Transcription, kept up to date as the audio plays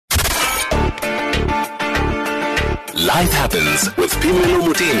Life Happens with Pimelo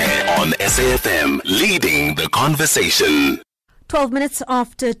Mutine on SAFM, leading the conversation. 12 minutes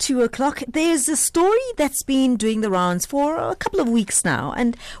after 2 o'clock, there's a story that's been doing the rounds for a couple of weeks now,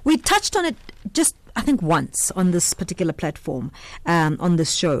 and we touched on it just, I think, once on this particular platform, on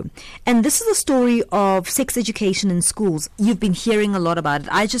this show. And this is a story of sex education in schools. You've been hearing a lot about it.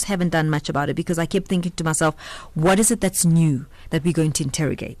 I just haven't done much about it because I kept thinking to myself, what is it that's new that we're going to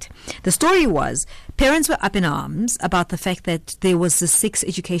interrogate? The story was, parents were up in arms about the fact that there was this sex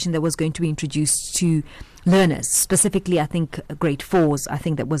education that was going to be introduced to learners, specifically, I think, grade fours. I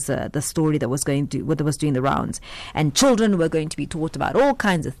think that was the story that was doing the rounds. And children were going to be taught about all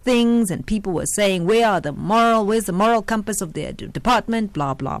kinds of things, and people were saying, where's the moral compass of their department,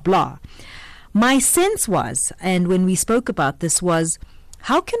 blah, blah, blah. My sense was, and when we spoke about this, was,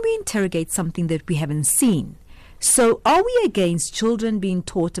 how can we interrogate something that we haven't seen? So are we against children being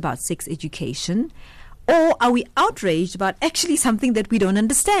taught about sex education, or are we outraged about actually something that we don't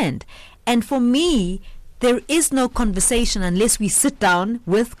understand? And for me, there is no conversation unless we sit down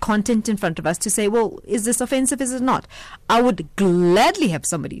with content in front of us to say, well, is this offensive, is it not? I would gladly have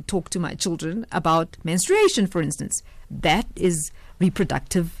somebody talk to my children about menstruation, for instance. That is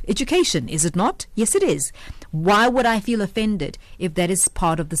reproductive education, is it not? Yes, it is. Why would I feel offended if that is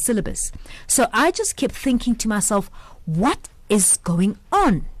part of the syllabus? So I just kept thinking to myself, what is going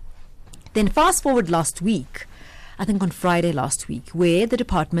on? Then fast forward last week, I think on Friday last week, where the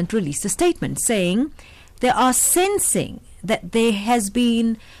department released a statement saying they are sensing that there has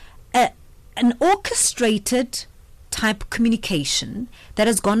been an orchestrated type communication that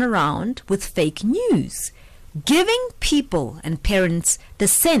has gone around with fake news, giving people and parents the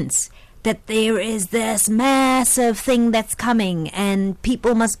sense that there is this massive thing that's coming and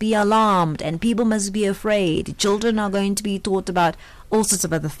people must be alarmed and people must be afraid. Children are going to be taught about all sorts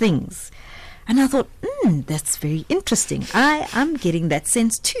of other things. And I thought, that's very interesting. I'm getting that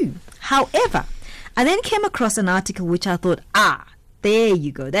sense too. However, I then came across an article which I thought, there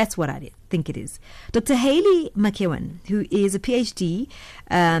you go. That's what I think it is. Dr. Haley McEwen, who is a PhD,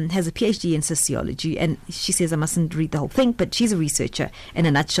 has a PhD in sociology, and she says I mustn't read the whole thing, but she's a researcher in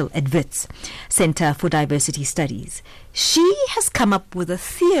a nutshell at Wits Centre for Diversity Studies. She has come up with a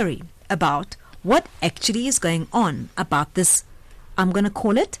theory about what actually is going on about this, I'm going to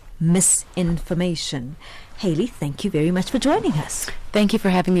call it misinformation. Haley, thank you very much for joining us. Thank you for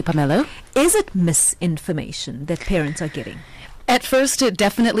having me, Pamela. Is it misinformation that parents are getting? At first, it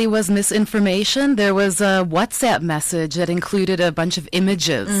definitely was misinformation. There was a WhatsApp message that included a bunch of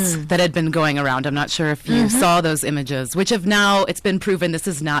images that had been going around. I'm not sure if you saw those images, which have now, it's been proven this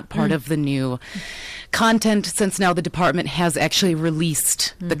is not part of the new content, since now the department has actually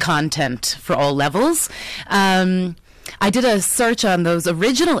released the content for all levels. I did a search on those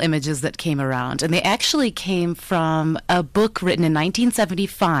original images that came around, and they actually came from a book written in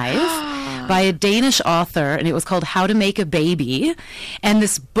 1975 by a Danish author, and it was called How to Make a Baby. And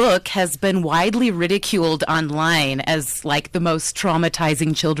this book has been widely ridiculed online as like the most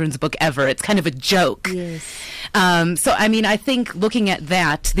traumatizing children's book ever. It's kind of a joke. Yes. So, I mean, I think looking at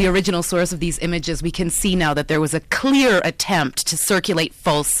that, the original source of these images, we can see now that there was a clear attempt to circulate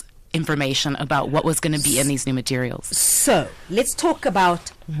false information about what was going to be in these new materials. So let's talk about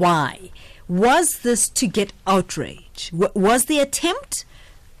why. Was this to get outrage? Was the attempt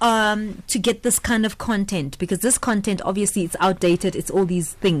to get this kind of content? Because this content, obviously, it's outdated. It's all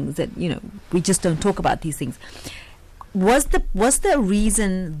these things that, we just don't talk about these things. Was the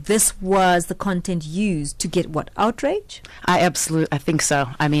reason this was the content used to get what, outrage? I think so.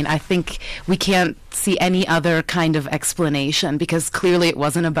 I mean, I think we can't see any other kind of explanation because clearly it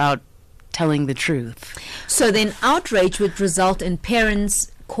wasn't about telling the truth. So then outrage would result in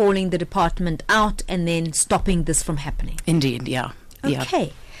parents calling the department out and then stopping this from happening. Indeed, yeah. Okay.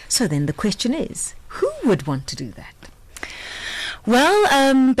 Yeah. So then the question is, who would want to do that?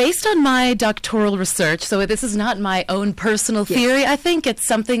 Well, based on my doctoral research, so this is not my own personal theory. I think it's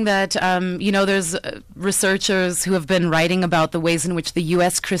something that, there's researchers who have been writing about the ways in which the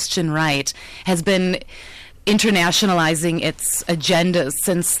U.S. Christian right has been internationalizing its agendas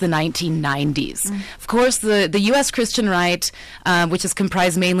since the 1990s. Of course, the U.S. Christian right, which is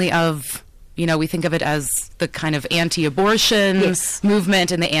comprised mainly of, we think of it as the kind of anti-abortion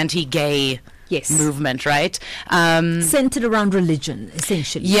movement and the anti-gay movement, right? Centered around religion,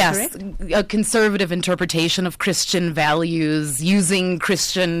 essentially. Yes, correct? A conservative interpretation of Christian values, using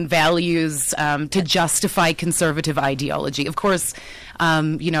Christian values to justify conservative ideology. Of course,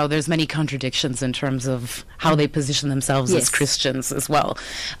 there's many contradictions in terms of how they position themselves as Christians as well.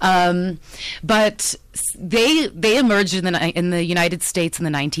 But they emerged in the United States in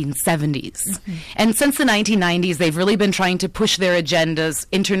the 1970s. And since the 1990s, they've really been trying to push their agendas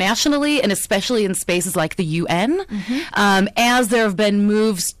internationally, and especially in spaces like the UN, as there have been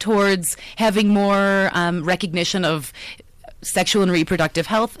moves towards having more recognition of sexual and reproductive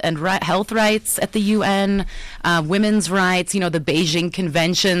health and health rights at the UN, women's rights, the Beijing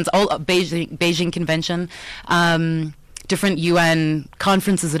Conventions, Beijing Convention, different UN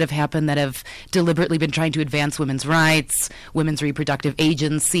conferences that have happened that have deliberately been trying to advance women's rights, women's reproductive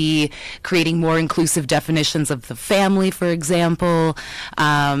agency, creating more inclusive definitions of the family, for example.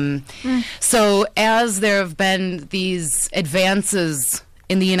 So as there have been these advances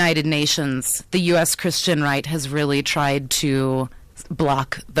in the United Nations, the U.S. Christian right has really tried to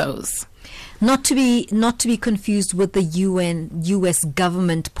block those. Not to be confused with the U.S.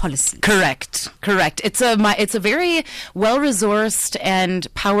 government policy. Correct. It's a very well-resourced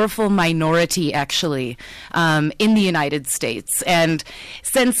and powerful minority, actually, in the United States. And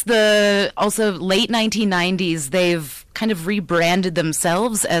since the also late 1990s, they've kind of rebranded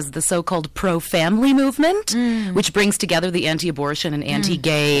themselves as the so-called pro-family movement, which brings together the anti-abortion and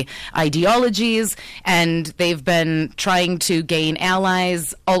anti-gay ideologies, and they've been trying to gain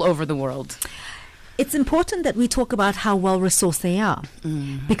allies all over the world. It's important that we talk about how well-resourced they are,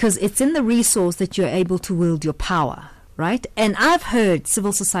 because it's in the resource that you're able to wield your power, right? And I've heard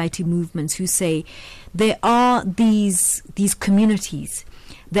civil society movements who say there are these communities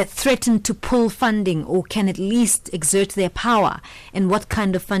that threaten to pull funding or can at least exert their power in what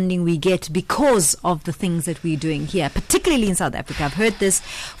kind of funding we get because of the things that we're doing here, particularly in South Africa. I've heard this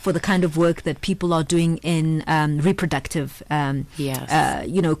for the kind of work that people are doing in reproductive,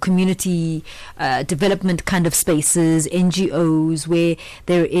 community development kind of spaces, NGOs, where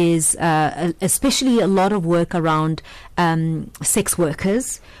there is especially a lot of work around sex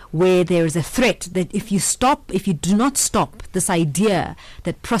workers, where there is a threat that if you do not stop this idea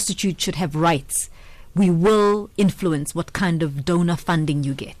that prostitutes should have rights, we will influence what kind of donor funding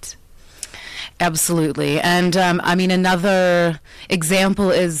you get. Absolutely. And another example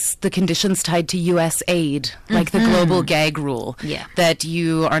is the conditions tied to U.S. aid, like the global gag rule, that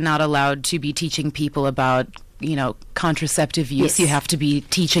you are not allowed to be teaching people about contraceptive use. You have to be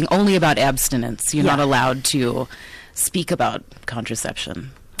teaching only about abstinence. You're not allowed to speak about contraception.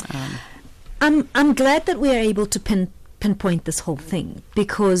 I'm glad that we are able to pinpoint this whole thing,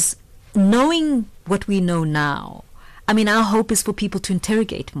 because knowing what we know now, our hope is for people to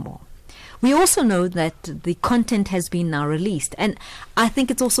interrogate more. We also know that the content has been now released, and I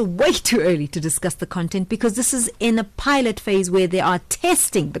think it's also way too early to discuss the content, because this is in a pilot phase where they are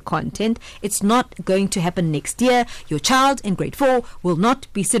testing the content. It's not going to happen next year. Your child in grade 4 will not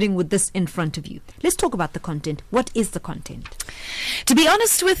be sitting with this in front of you. Let's talk about the content. What is the content? To be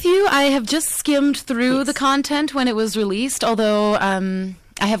honest with you, I have just skimmed through the content when it was released, although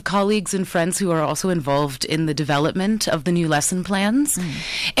I have colleagues and friends who are also involved in the development of the new lesson plans.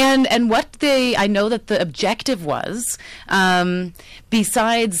 And what I know that the objective was,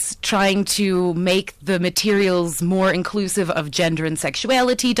 besides trying to make the materials more inclusive of gender and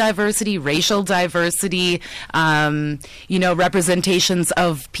sexuality diversity, racial diversity, representations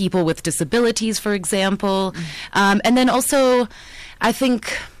of people with disabilities, for example. And then also, I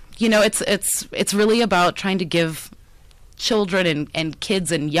think, it's really about trying to give children and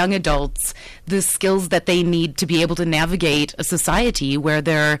kids and young adults the skills that they need to be able to navigate a society where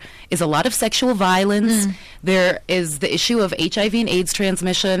there is a lot of sexual violence. There is the issue of HIV and AIDS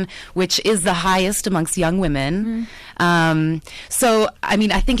transmission, which is the highest amongst young women. So, I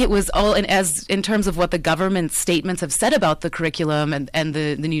think it was all, in terms of what the government statements have said about the curriculum and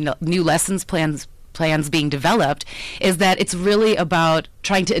the new lessons plans being developed, is that it's really about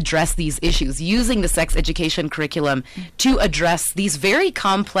trying to address these issues, using the sex education curriculum to address these very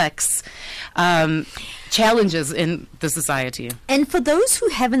complex challenges in the society. And for those who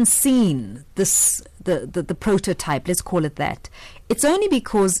haven't seen this, the prototype, let's call it that, it's only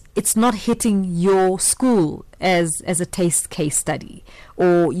because it's not hitting your school as a test case study,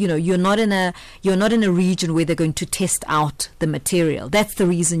 or you're not in a region where they're going to test out the material. That's the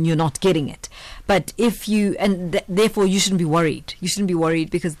reason you're not getting it. But if you, therefore you shouldn't be worried. You shouldn't be worried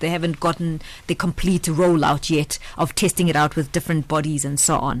because they haven't gotten the complete rollout yet of testing it out with different bodies and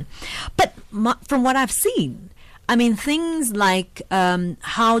so on. But from what I've seen, things like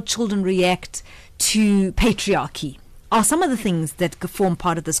how children react to patriarchy are some of the things that form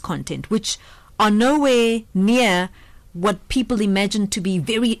part of this content, which are nowhere near what people imagine to be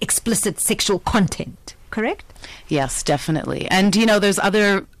very explicit sexual content, correct? Yes, definitely. And, there's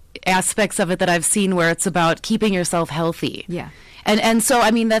other aspects of it that I've seen where it's about keeping yourself healthy. Yeah. And so,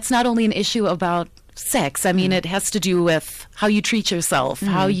 that's not only an issue about sex. I mean, it has to do with how you treat yourself,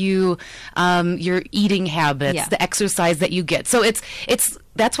 how you, your eating habits, the exercise that you get. So it's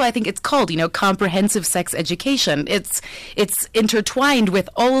that's why I think it's called, comprehensive sex education. It's intertwined with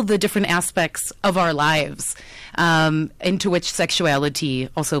all the different aspects of our lives, into which sexuality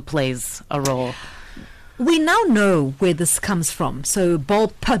also plays a role. We now know where this comes from. So Bell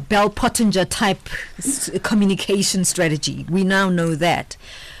Pottinger type communication strategy. We now know that.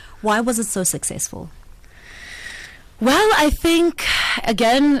 Why was it so successful? Well, I think,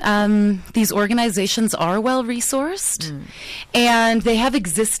 again, these organizations are well-resourced, and they have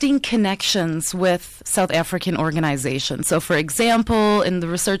existing connections with South African organizations. So, for example, in the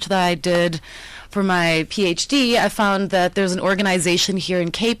research that I did for my PhD, I found that there's an organization here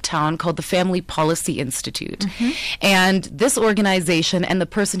in Cape Town called the Family Policy Institute. And this organization and the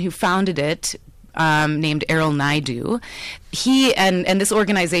person who founded it, named Errol Naidu, he and this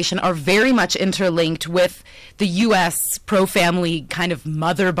organization are very much interlinked with the U.S. pro-family kind of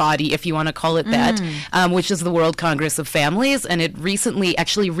mother body, if you want to call it that, which is the World Congress of Families. And it recently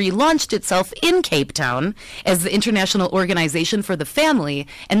actually relaunched itself in Cape Town as the International Organization for the Family.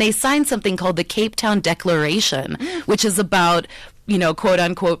 And they signed something called the Cape Town Declaration, which is about quote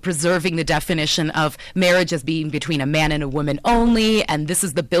unquote, preserving the definition of marriage as being between a man and a woman only. And this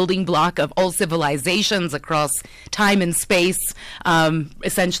is the building block of all civilizations across time and space,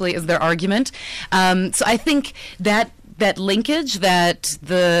 essentially, is their argument. So I think that linkage that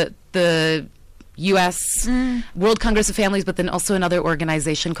the U.S. World Congress of Families, but then also another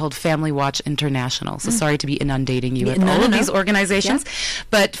organization called Family Watch International. So sorry to be inundating you with all of these organizations. Yeah.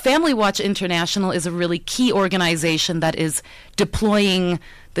 But Family Watch International is a really key organization that is deploying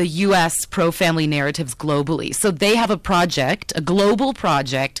the U.S. pro-family narratives globally. So they have a global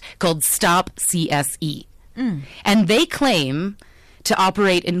project called Stop CSE. And they claim to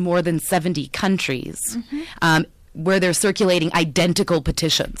operate in more than 70 countries. Where they're circulating identical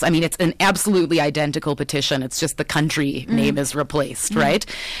petitions. I mean, it's an absolutely identical petition. It's just the country name is replaced, right?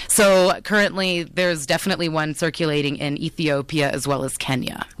 So currently, there's definitely one circulating in Ethiopia as well as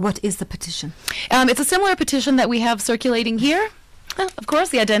Kenya. What is the petition? It's a similar petition that we have circulating here. Of course,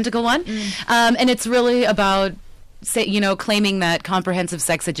 the identical one. And it's really about claiming that comprehensive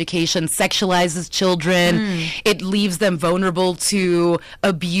sex education sexualizes children. It leaves them vulnerable to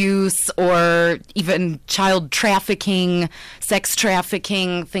abuse or even child trafficking, sex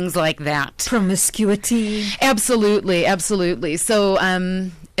trafficking, things like that. Promiscuity. Absolutely, absolutely. So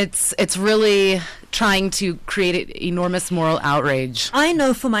it's really trying to create enormous moral outrage. I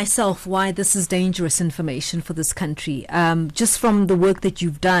know for myself why this is dangerous information for this country. Just from the work that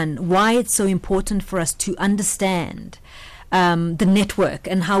you've done, why it's so important for us to understand the network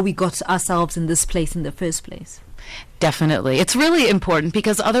and how we got ourselves in this place in the first place. Definitely. It's really important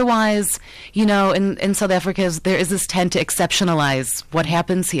because otherwise, in South Africa, there is this tend to exceptionalize what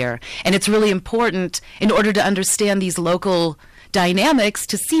happens here. And it's really important in order to understand these local dynamics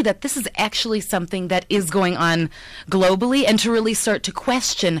to see that this is actually something that is going on globally and to really start to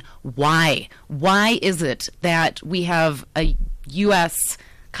question why. Why is it that we have a U.S.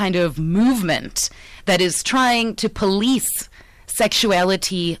 kind of movement that is trying to police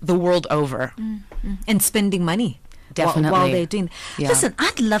sexuality the world over? And spending money. Definitely. While they're doing. Yeah. Listen,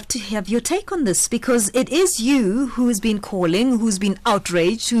 I'd love to have your take on this because it is you who has been calling, who's been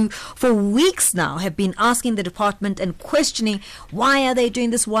outraged, who for weeks now have been asking the department and questioning why are they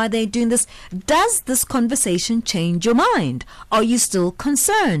doing this, why are they doing this. Does this conversation change your mind? Are you still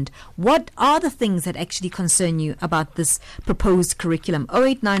concerned? What are the things that actually concern you about this proposed curriculum?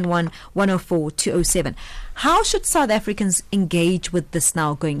 0891 104 207. How should South Africans engage with this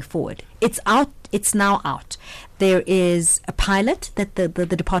now going forward? It's out. It's now out. There is a pilot that the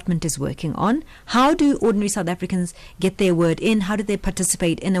department is working on. How do ordinary South Africans get their word in? How do they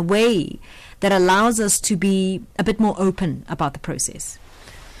participate in a way that allows us to be a bit more open about the process?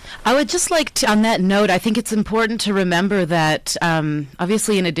 I would just like to, on that note, I think it's important to remember that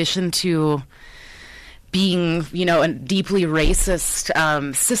obviously in addition to being, a deeply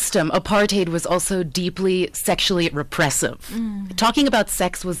racist system, apartheid was also deeply sexually repressive. Talking about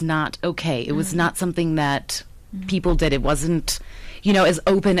sex was not okay. It was not something that people did. It wasn't, as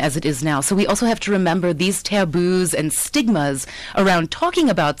open as it is now. So we also have to remember these taboos and stigmas around talking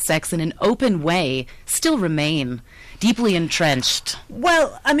about sex in an open way still remain deeply entrenched.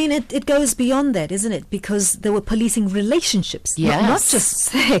 Well, I mean, it goes beyond that, isn't it? Because they were policing relationships, not just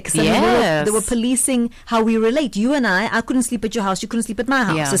sex. I mean, they were policing how we relate. You and I couldn't sleep at your house, you couldn't sleep at my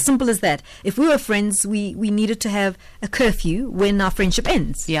house. Yeah. As simple as that. If we were friends, we needed to have a curfew when our friendship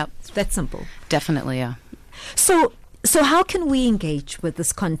ends. Yep. It's that simple. Definitely, yeah. So So how can we engage with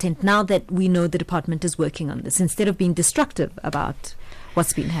this content now that we know the department is working on this, instead of being destructive about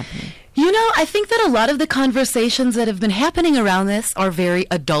what's been happening? I think that a lot of the conversations that have been happening around this are very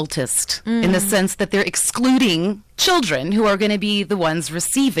adultist in the sense that they're excluding children who are going to be the ones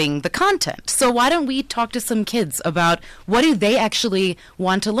receiving the content. So why don't we talk to some kids about what do they actually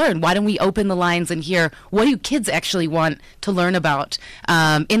want to learn? Why don't we open the lines and hear what do kids actually want to learn about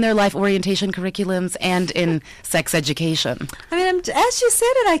in their life orientation curriculums and in sex education? I mean, as you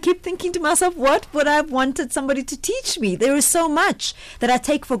said it, I keep thinking to myself, what would I have wanted somebody to teach me? There is so much that I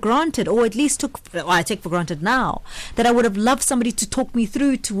take for granted, or at least I take for granted now, that I would have loved somebody to talk me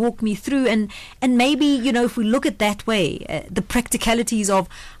through, to walk me through. And maybe, if we look at that way, the practicalities of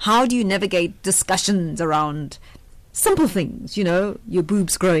how do you navigate discussions around simple things, your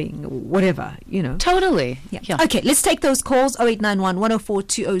boobs growing, or whatever, Totally. Yeah. Okay, let's take those calls. 0891 104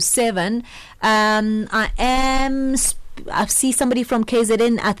 207. I see somebody from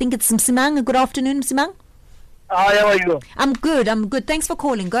KZN. I think it's Msimang. Good afternoon, Msimang. Hi, how are you? I'm good. Thanks for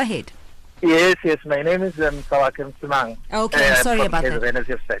calling. Go ahead. Yes. My name is Sawakim Simang. Okay, I'm sorry about that. As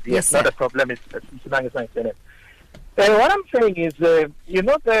you said. Yes, not sir. a problem. Simang is my name. What I'm saying is, the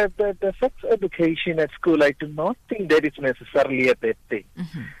sex education at school, I do not think that it's necessarily a bad thing.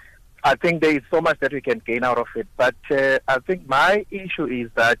 Mm-hmm. I think there is so much that we can gain out of it. But I think my issue is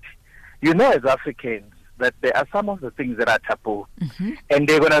that, as Africans, that there are some of the things that are taboo, and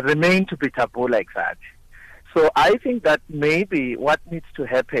they're going to remain to be taboo like that. So I think that maybe what needs to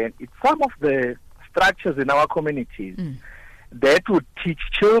happen is some of the structures in our communities that would teach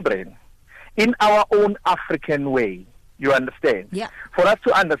children in our own African way, you understand? Yeah. For us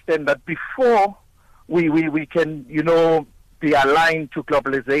to understand that before we can, be aligned to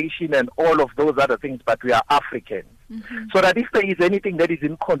globalization and all of those other things, but we are Africans. So that if there is anything that is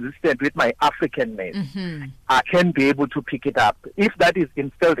inconsistent with my Africanness, I can be able to pick it up. If that is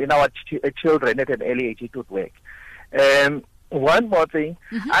instilled in our children at an early age, it would work. One more thing,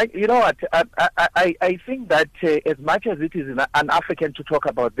 I think that as much as it is an African to talk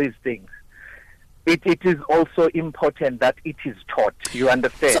about these things, it is also important that it is taught. You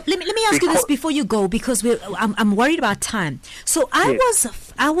understand? So let me ask you this before you go, because I'm worried about time. So I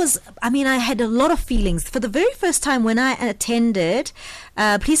had a lot of feelings for the very first time when I attended.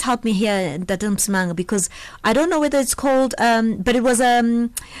 Please help me here, Datum Smang, because I don't know whether it's called, but it was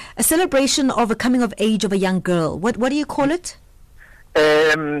a celebration of a coming of age of a young girl. What do you call it?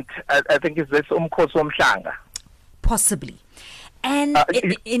 I think it's this Umkhosomhlanga. Possibly. And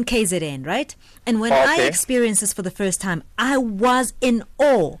in KZN, right? And when I experienced this for the first time, I was in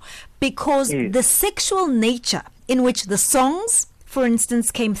awe, because the sexual nature in which the songs, for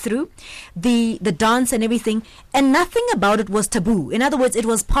instance, came through, the dance and everything, and nothing about it was taboo. In other words, it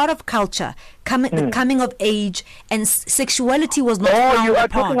was part of culture, the coming of age, and sexuality was not frowned you are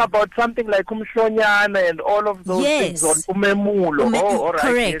upon. talking about something like Umhlonyana and all of those things, or Umemulo. All right.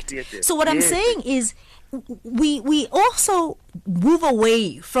 Correct. Yes. So what I'm saying is, we also move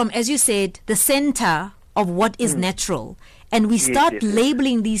away from, as you said, the center of what is natural, and we start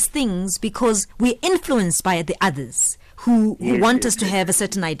labeling these things because we're influenced by the others who want us to have a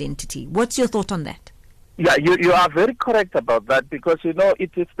certain identity. What's your thought on that? Yeah, you are very correct about that, because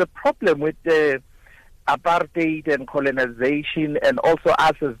it is the problem with the apartheid and colonization, and also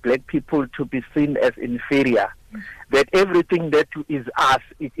us as black people to be seen as inferior. That everything that is us,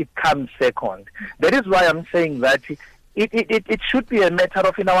 it comes second. That is why I'm saying that it should be a matter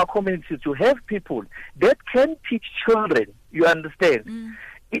of, in our communities, to have people that can teach children, you understand,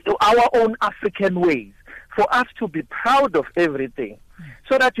 our own African ways, for us to be proud of everything.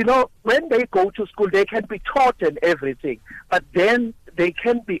 So that, when they go to school, they can be taught and everything, but then they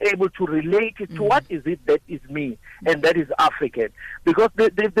can be able to relate it to what is it that is me, and that is African. Because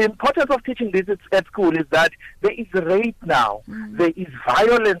the importance of teaching this at school is that there is rape now. There is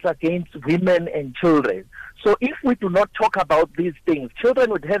violence against women and children. So if we do not talk about these things,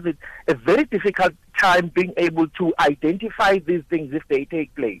 children would have a very difficult time being able to identify these things if they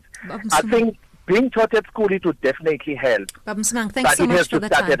take place. I think being taught at school, it would definitely help. Babamsimang, thanks so much for the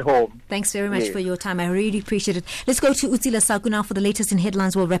time. At home. Thanks very much for your time. I really appreciate it. Let's go to Utsila Saku now for the latest in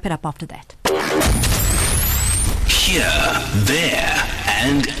headlines. We'll wrap it up after that. Here, there,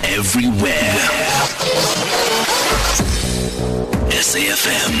 and everywhere.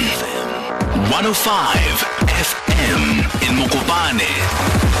 SAFM 105 FM in Mokopane.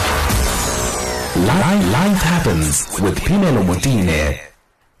 Life happens with Pimelo Motine.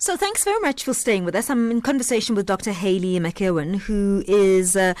 So thanks very much for staying with us. I'm in conversation with Dr. Haley McEwen, who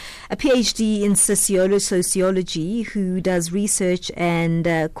is a PhD in sociology, who does research and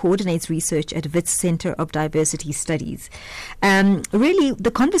coordinates research at Wits Centre of Diversity Studies. Really,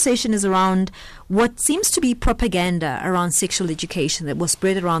 the conversation is around what seems to be propaganda around sexual education that was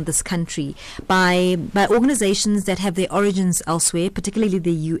spread around this country by organizations that have their origins elsewhere, particularly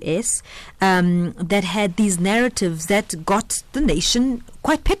the US, that had these narratives that got the nation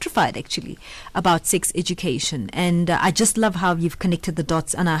quite petrified, actually, about sex education. And I just love how you've connected the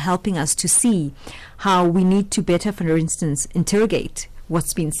dots and are helping us to see how we need to better, for instance, interrogate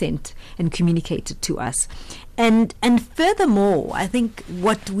what's been sent and communicated to us. And furthermore, I think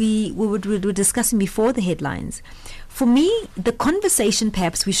what we were discussing before the headlines, for me, the conversation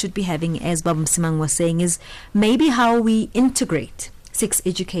perhaps we should be having, as Bob Msimang was saying, is maybe how we integrate sex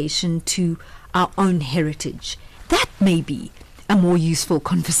education to our own heritage. That may be a more useful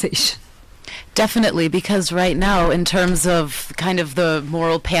conversation. Definitely, because right now, in terms of kind of the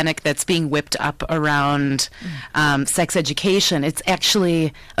moral panic that's being whipped up around sex education, it's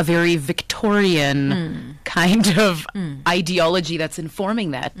actually a very Victorian kind of ideology that's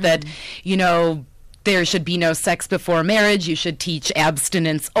informing that, you know, there should be no sex before marriage, you should teach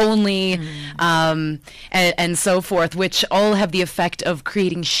abstinence only, and so forth, which all have the effect of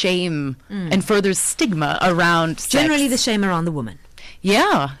creating shame and further stigma around sex. Generally the shame around the woman.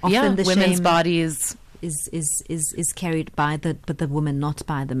 Yeah, Often the women's shame bodies is carried by the woman, not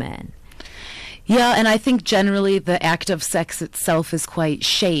by the man. Yeah, and I think generally the act of sex itself is quite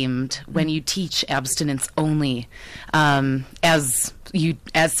shamed when you teach abstinence only as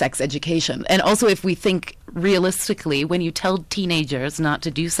sex education. And also, if we think realistically, when you tell teenagers not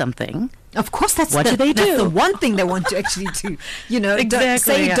to do something, of course, what do they do? That's the one thing they want to actually do. You know,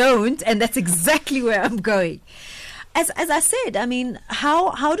 Exactly, don't, and that's exactly where I'm going. As I said, I mean,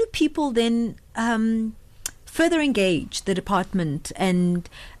 how do people then further engage the department and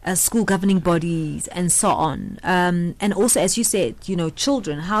school governing bodies and so on? And also, as you said, you know,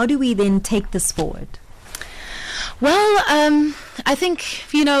 children, how do we then take this forward? Well, I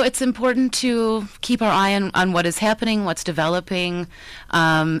think, you know, it's important to keep our eye on what is happening, what's developing,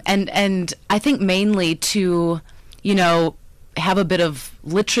 and I think mainly to, you know, have a bit of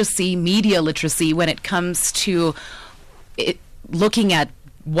literacy, media literacy, when it comes to looking at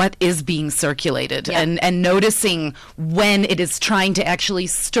what is being circulated and noticing when it is trying to actually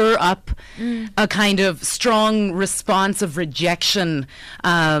stir up a kind of strong response of rejection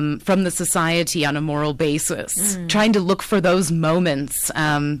from the society on a moral basis. Trying to look for those moments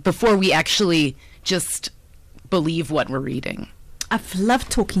before we actually just believe what we're reading. I've loved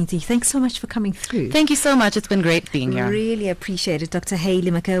talking to you. Thanks so much for coming through. Thank you so much. It's been great being here. Really appreciate it. Dr.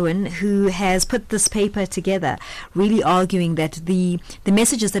 Haley McEwen, who has put this paper together, really arguing that the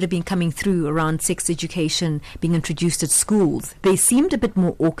messages that have been coming through around sex education being introduced at schools, they seemed a bit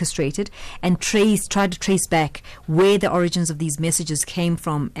more orchestrated, and tried to trace back where the origins of these messages came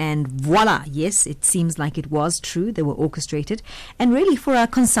from. And voila, yes, it seems like it was true. They were orchestrated. And really for our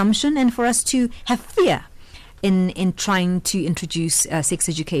consumption and for us to have fear in trying to introduce sex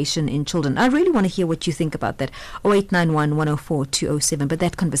education in children. I really want to hear what you think about that. 0891 104 207, but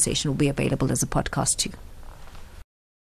that conversation will be available as a podcast too.